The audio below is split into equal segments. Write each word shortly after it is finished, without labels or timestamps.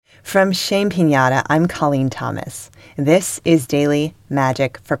From Shame Pinata, I'm Colleen Thomas. This is Daily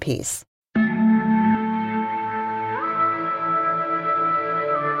Magic for Peace.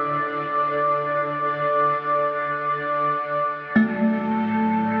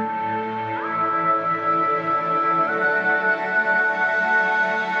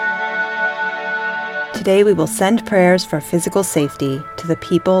 Today we will send prayers for physical safety to the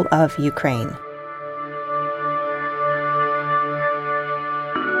people of Ukraine.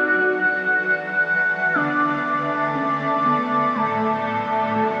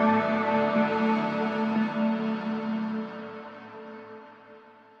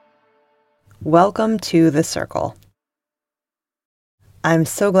 Welcome to the Circle. I'm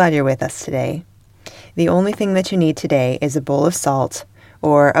so glad you're with us today. The only thing that you need today is a bowl of salt,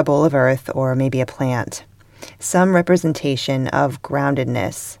 or a bowl of earth, or maybe a plant. Some representation of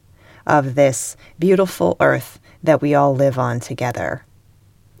groundedness, of this beautiful earth that we all live on together.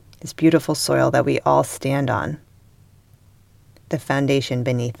 This beautiful soil that we all stand on. The foundation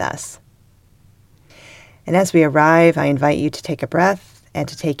beneath us. And as we arrive, I invite you to take a breath and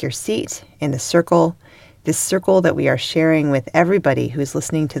to take your seat in the circle, this circle that we are sharing with everybody who's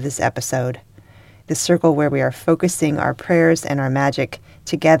listening to this episode. The circle where we are focusing our prayers and our magic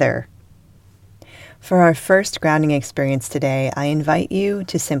together. For our first grounding experience today, I invite you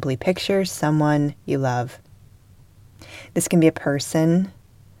to simply picture someone you love. This can be a person,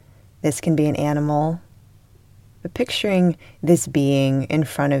 this can be an animal, but picturing this being in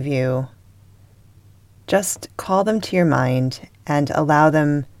front of you, just call them to your mind and allow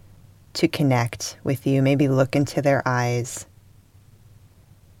them to connect with you, maybe look into their eyes.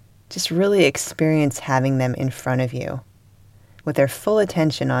 Just really experience having them in front of you with their full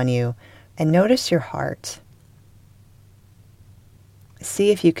attention on you, and notice your heart.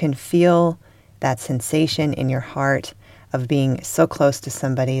 See if you can feel that sensation in your heart of being so close to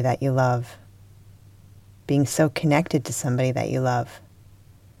somebody that you love, being so connected to somebody that you love,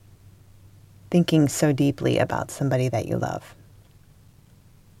 thinking so deeply about somebody that you love.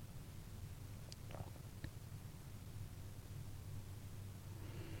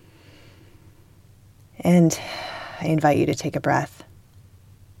 And I invite you to take a breath.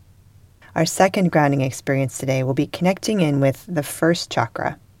 Our second grounding experience today will be connecting in with the first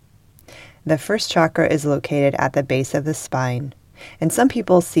chakra. The first chakra is located at the base of the spine, and some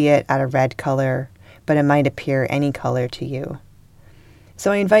people see it at a red color, but it might appear any color to you.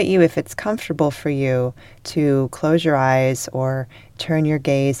 So I invite you, if it's comfortable for you, to close your eyes or turn your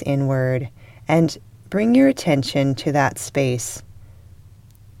gaze inward and bring your attention to that space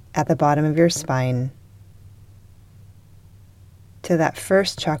at the bottom of your spine, to that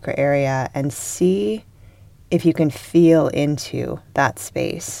first chakra area, and see if you can feel into that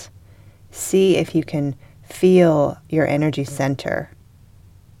space. See if you can feel your energy center.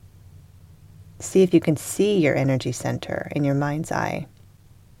 See if you can see your energy center in your mind's eye.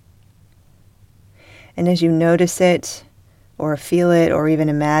 And as you notice it, or feel it, or even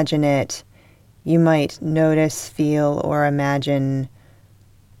imagine it, you might notice, feel, or imagine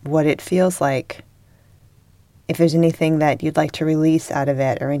what it feels like. If there's anything that you'd like to release out of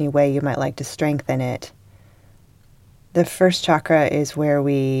it, or any way you might like to strengthen it. The first chakra is where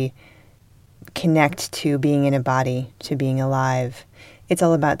we connect to being in a body, to being alive. It's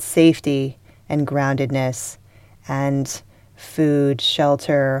all about safety and groundedness and food,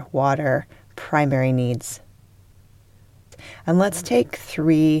 shelter, water, primary needs. And let's take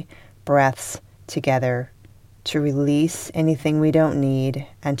 3 breaths together to release anything we don't need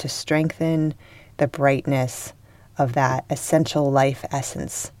and to strengthen the brightness of that essential life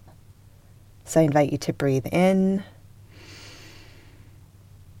essence. So I invite you to breathe in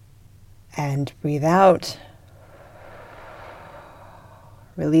and breathe out,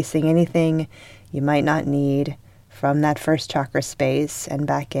 releasing anything you might not need from that first chakra space, and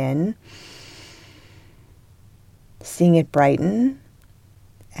back in, seeing it brighten,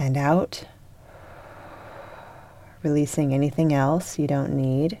 and out, releasing anything else you don't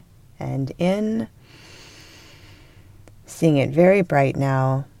need, and in, seeing it very bright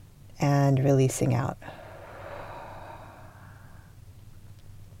now, and releasing out.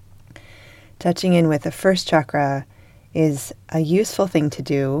 Touching in with the first chakra is a useful thing to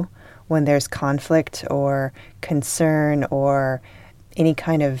do when there's conflict or concern or any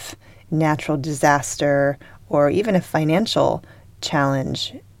kind of natural disaster or even a financial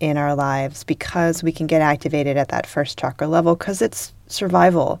challenge in our lives, because we can get activated at that first chakra level because it's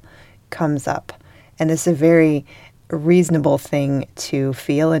survival comes up. And this is a very reasonable thing to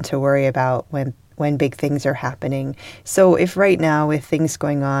feel and to worry about when big things are happening. So if right now, with things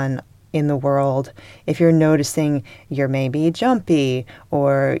going on in the world, if you're noticing you're maybe jumpy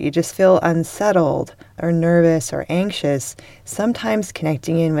or you just feel unsettled or nervous or anxious, sometimes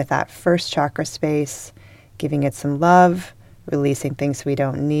connecting in with that first chakra space, giving it some love, releasing things we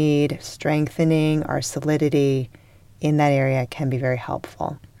don't need, strengthening our solidity in that area can be very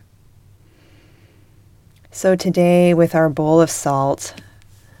helpful. So today, with our bowl of salt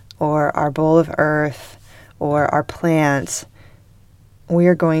or our bowl of earth or our plant, we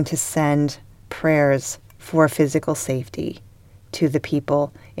are going to send prayers for physical safety to the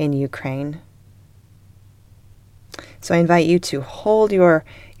people in Ukraine. So I invite you to hold your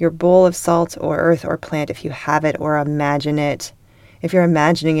bowl of salt or earth or plant if you have it, or imagine it. If you're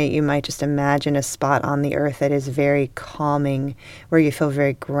imagining it, you might just imagine a spot on the earth that is very calming, where you feel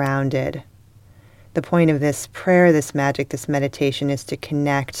very grounded. The point of this prayer, this magic, this meditation is to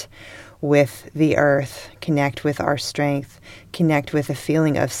connect with the earth, connect with our strength, connect with a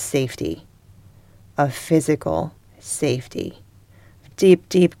feeling of safety, of physical safety. Deep,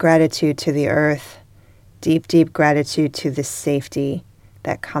 deep gratitude to the earth, deep, deep gratitude to the safety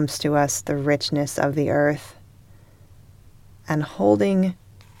that comes to us, the richness of the earth. And I'm holding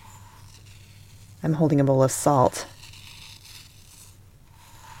a bowl of salt.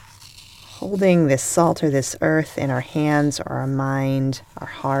 Holding this salt or this earth in our hands or our mind, our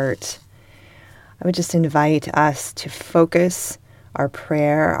heart, I would just invite us to focus our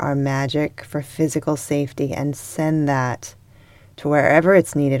prayer, our magic for physical safety, and send that to wherever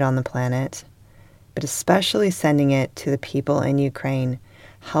it's needed on the planet, but especially sending it to the people in Ukraine.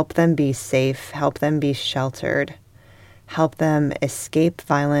 Help them be safe, help them be sheltered, help them escape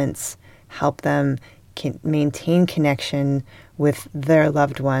violence, help them maintain connection with their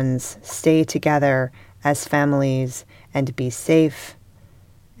loved ones, stay together as families, and be safe,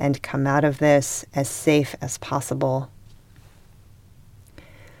 and come out of this as safe as possible.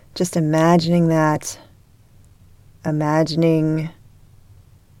 Just imagining that, imagining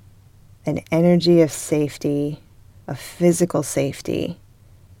an energy of safety, of physical safety,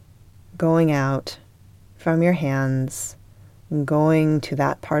 going out from your hands, going to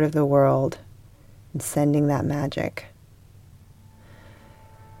that part of the world, and sending that magic.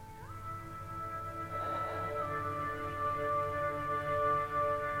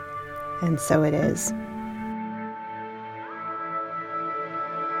 And so it is.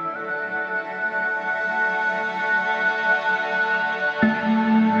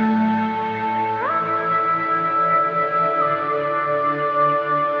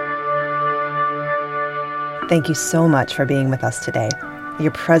 Thank you so much for being with us today.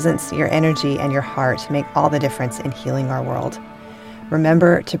 Your presence, your energy, and your heart make all the difference in healing our world.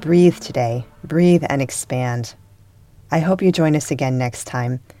 Remember to breathe today. Breathe and expand. I hope you join us again next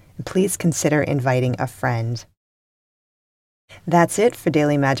time. And please consider inviting a friend. That's it for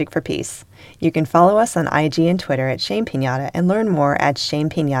Daily Magic for Peace. You can follow us on IG and Twitter at Shame Pinata and learn more at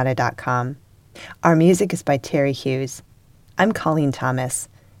shamepinata.com. Our music is by Terry Hughes. I'm Colleen Thomas.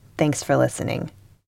 Thanks for listening.